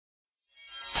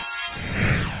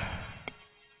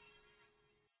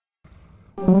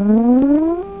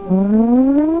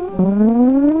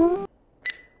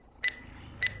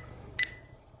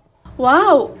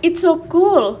Wow, it's so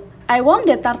cool! I want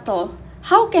that turtle.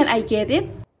 How can I get it?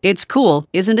 It's cool,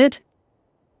 isn't it?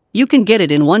 You can get it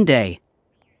in one day.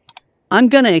 I'm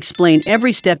gonna explain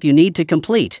every step you need to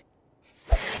complete.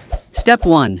 Step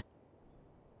 1.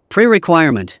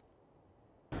 Pre-requirement.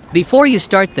 Before you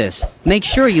start this, make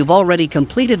sure you've already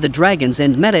completed the Dragon's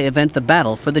End meta event, the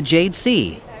battle for the Jade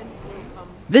Sea.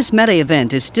 This meta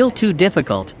event is still too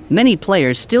difficult. Many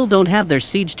players still don't have their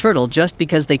siege turtle just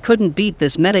because they couldn't beat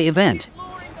this meta event.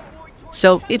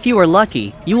 So, if you are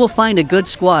lucky, you will find a good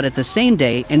squad at the same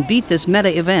day and beat this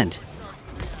meta event.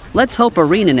 Let's hope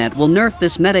ArenaNet will nerf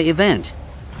this meta event.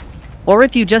 Or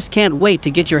if you just can't wait to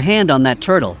get your hand on that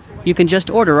turtle, you can just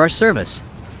order our service.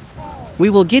 We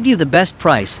will give you the best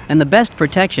price and the best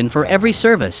protection for every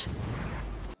service.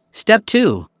 Step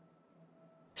 2.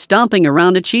 Stomping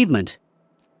around achievement.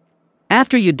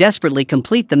 After you desperately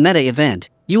complete the meta event,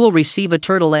 you will receive a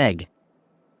turtle egg.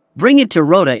 Bring it to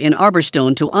Rhoda in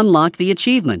Arborstone to unlock the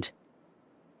achievement.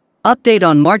 Update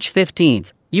on March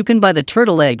 15th, you can buy the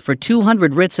turtle egg for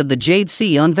 200 writs of the Jade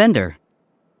Sea on vendor.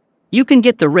 You can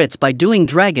get the writs by doing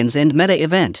Dragon's End meta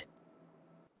event.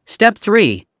 Step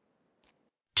 3.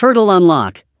 Turtle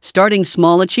unlock, starting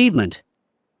small achievement.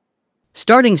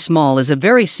 Starting small is a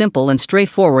very simple and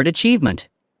straightforward achievement.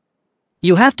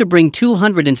 You have to bring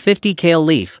 250 kale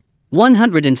leaf,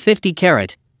 150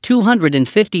 carrot,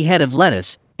 250 head of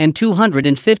lettuce, and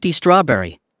 250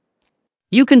 strawberry.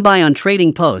 You can buy on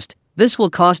trading post. This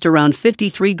will cost around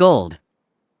 53 gold.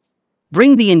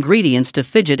 Bring the ingredients to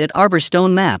Fidget at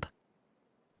Arborstone map.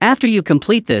 After you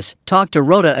complete this, talk to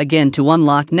Rhoda again to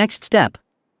unlock next step.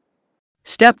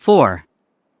 Step 4.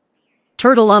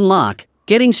 Turtle unlock,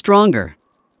 getting stronger.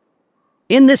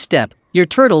 In this step, your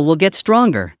turtle will get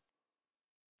stronger.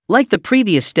 Like the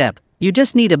previous step, you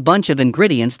just need a bunch of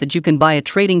ingredients that you can buy at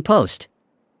trading post.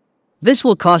 This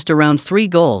will cost around 3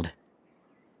 gold.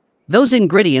 Those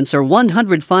ingredients are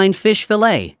 100 fine fish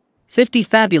fillet, 50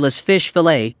 fabulous fish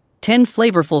fillet, 10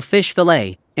 flavorful fish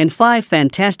fillet, and 5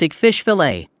 fantastic fish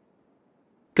fillet.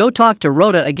 Go talk to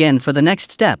Rhoda again for the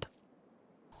next step.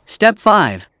 Step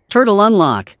 5. Turtle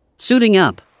unlock, suiting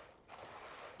up.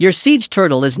 Your siege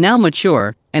turtle is now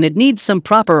mature, and it needs some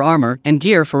proper armor and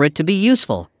gear for it to be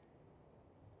useful.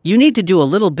 You need to do a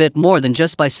little bit more than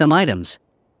just buy some items.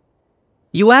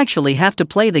 You actually have to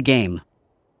play the game.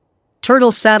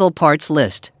 Turtle saddle parts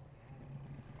list.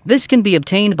 This can be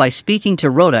obtained by speaking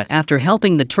to Rhoda after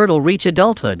helping the turtle reach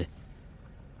adulthood.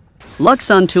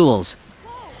 Luxon tools.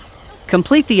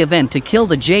 Complete the event to kill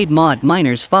the Jade mod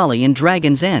Miner's Folly in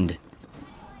Dragon's End.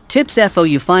 Tips: FO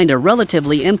you find a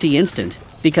relatively empty instant,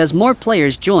 because more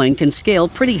players join can scale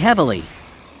pretty heavily.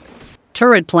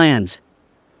 Turret plans.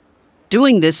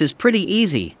 Doing this is pretty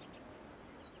easy.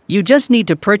 You just need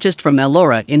to purchase from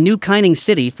Elora in New Kining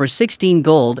City for 16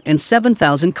 gold and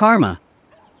 7,000 karma.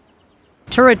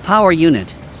 Turret power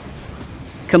unit.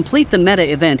 Complete the meta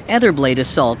event Etherblade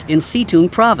Assault in 𝗤𝗏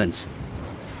province.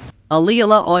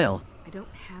 𝗦𝗲𝗏𝗏 oil.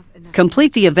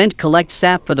 Complete the event Collect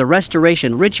sap for the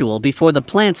restoration ritual before the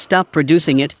plants stop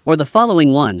producing it, or the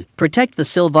following one, Protect the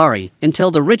Sylvari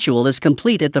until the ritual is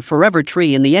complete at the Forever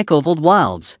Tree in the 𝗥𝗏𝗏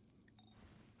Wilds.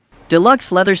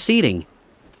 Deluxe leather seating.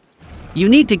 You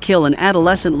need to kill an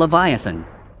adolescent Leviathan.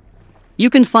 You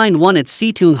can find one at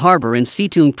𝗤𝗏 Harbor in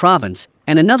𝗤𝗏 province,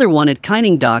 and another one at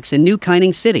Kining Docks in New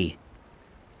Kining City.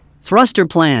 Thruster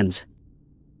plans.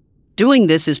 Doing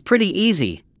this is pretty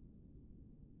easy.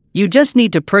 You just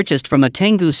need to purchase from a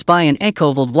Tengu Spy in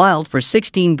𝗥𝗏𝗏 Wild for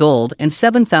 16 gold and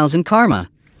 7,000 karma.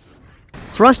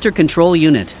 Thruster control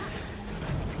unit.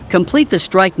 Complete the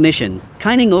strike mission.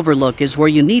 Kining Overlook is where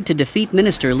you need to defeat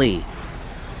Minister Lee.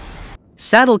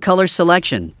 Saddle color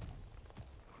selection.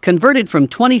 Converted from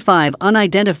 25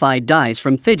 unidentified dies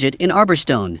from Fidget in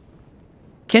Arborstone.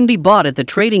 Can be bought at the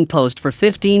trading post for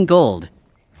 15 gold.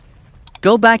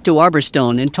 Go back to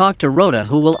Arborstone and talk to Rhoda,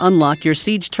 who will unlock your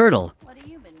siege turtle.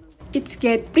 It's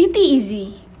get pretty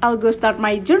easy. I'll go start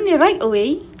my journey right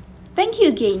away. Thank you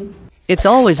again. It's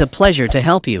always a pleasure to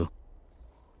help you.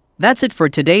 That's it for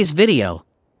today's video.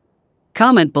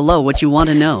 Comment below what you want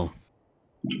to know.